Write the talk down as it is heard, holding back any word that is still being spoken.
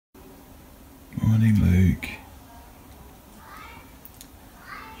morning, Luke.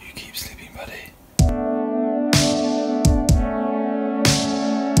 You keep sleeping, buddy.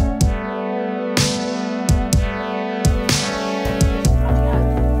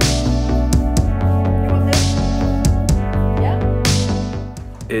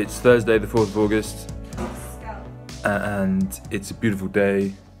 It's Thursday the 4th of August and it's a beautiful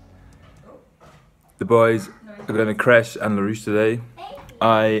day. The boys are going to Crèche and LaRouche today.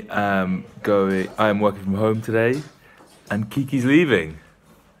 I am working from home today and Kiki's leaving,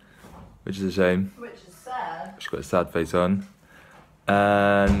 which is a shame. Which is sad. She's got a sad face on.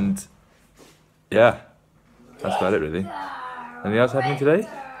 And yeah, that's about it really. Anything else happening today?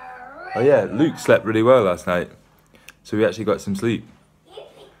 Oh yeah, Luke slept really well last night. So we actually got some sleep,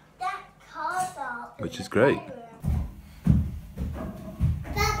 which is great.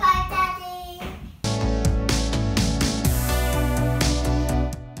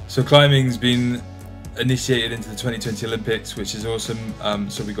 So climbing's been initiated into the 2020 Olympics, which is awesome.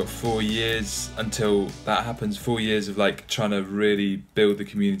 So we got 4 years until that happens. 4 years of like trying to really build the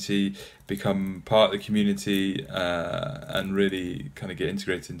community, become part of the community, and really kind of get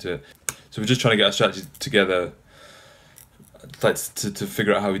integrated into it. So we're just trying to get our strategy together, like to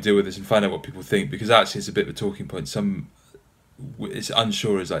figure out how we deal with this and find out what people think, because actually it's a bit of a talking point. It's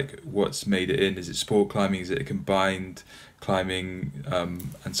unsure as like what's made it in. Is it sport climbing? Is it a combined climbing?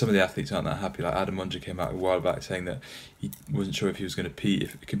 And some of the athletes aren't that happy. Like Adam Munja came out a while back saying that he wasn't sure if he was going to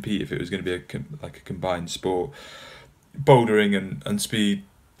compete if it was going to be a combined sport, bouldering and speed.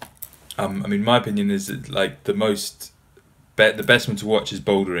 I mean, my opinion is that like the best one to watch is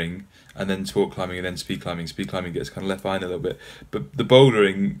bouldering, and then sport climbing, and then speed climbing. Speed climbing gets kind of left behind a little bit, but the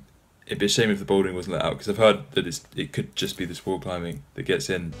bouldering, it'd be a shame if the bouldering wasn't let out, because I've heard that it could just be the sport climbing that gets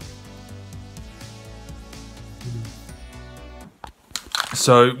in.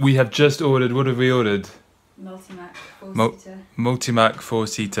 So we have just ordered, what have we ordered? Multimac 4-seater. Multimac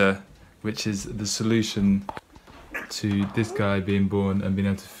 4-seater, which is the solution to this guy being born and being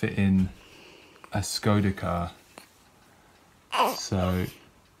able to fit in a Skoda car. So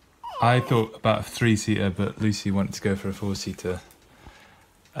I thought about a 3-seater, but Lucy wanted to go for a 4-seater.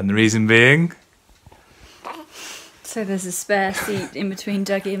 And the reason being? So there's a spare seat in between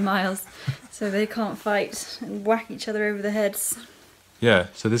Dougie and Miles, so they can't fight and whack each other over the heads. Yeah,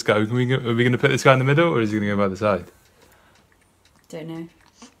 so this guy, are we going to put this guy in the middle, or is he going to go by the side? Don't know.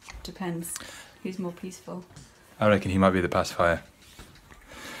 Depends. Who's more peaceful? I reckon he might be the pacifier.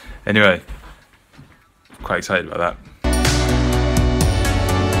 Anyway, quite excited about that.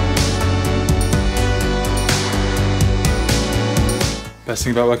 Best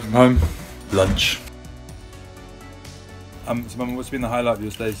thing about working from home? Lunch. So Mum, what's been the highlight of your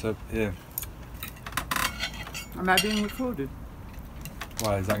stay so here? Am I being recorded?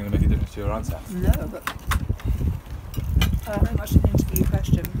 Why, is that going to make a difference to your answer? No, but very much an interview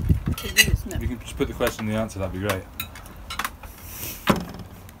question to you, isn't it? If you can just put the question in the answer, that'd be great.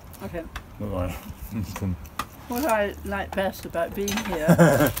 Okay. Don't worry. What I like best about being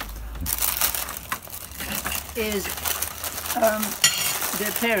here is the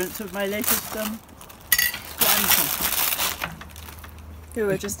appearance of my latest grandson. Who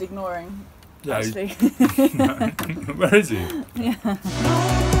we're just ignoring, Yeah, actually. Where is he? Yeah.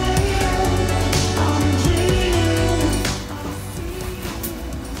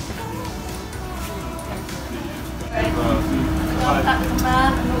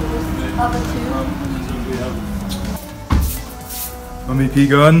 Mummy P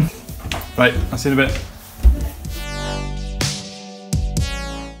going. Right, I'll see you in a bit.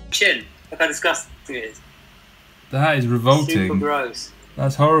 Chin. Look how disgusting it is. That is revolting. Super gross.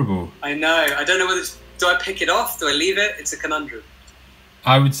 That's horrible. I know. I don't know whether do I pick it off? Do I leave it? It's a conundrum.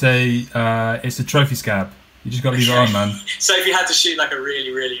 I would say it's a trophy scab. You just got to leave it on, man. So if you had to shoot like a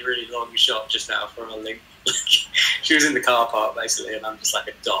really, really, really long shot just now for a link, she was in the car park basically, and I'm just like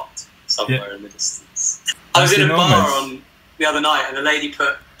a dot somewhere in the distance. I was in a bar the other night, and the lady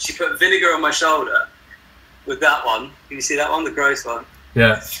put vinegar on my shoulder with that one. Can you see that one, the gross one?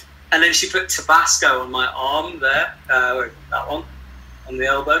 Yeah. And then she put Tabasco on my arm there, that one, on the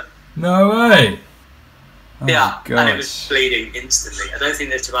elbow. No way. Oh yeah, gosh. And it was bleeding instantly. I don't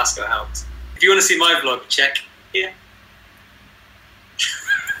think the Tabasco helped. If you want to see my vlog, check here.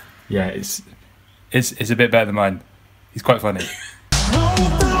 Yeah, it's a bit better than mine. He's quite funny.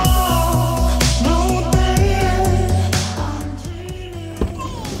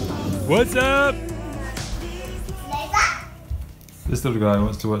 What's up? This little guy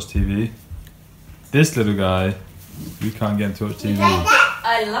wants to watch TV. This little guy, we can't get him to watch TV.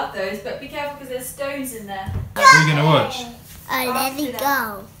 I love those, but be careful because there's stones in there. What are you going to watch? Let it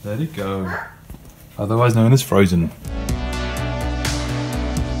go. Let it go. otherwise known as Frozen.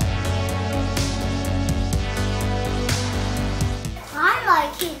 I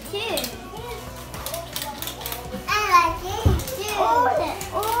like it too. I like it too.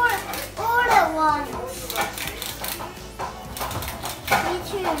 All at once. Me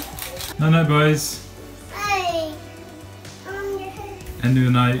too. Night night, boys. Hey. End of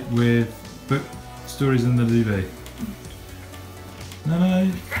the night with book stories in the duvet. Night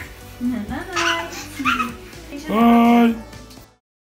night. Night night. Bye.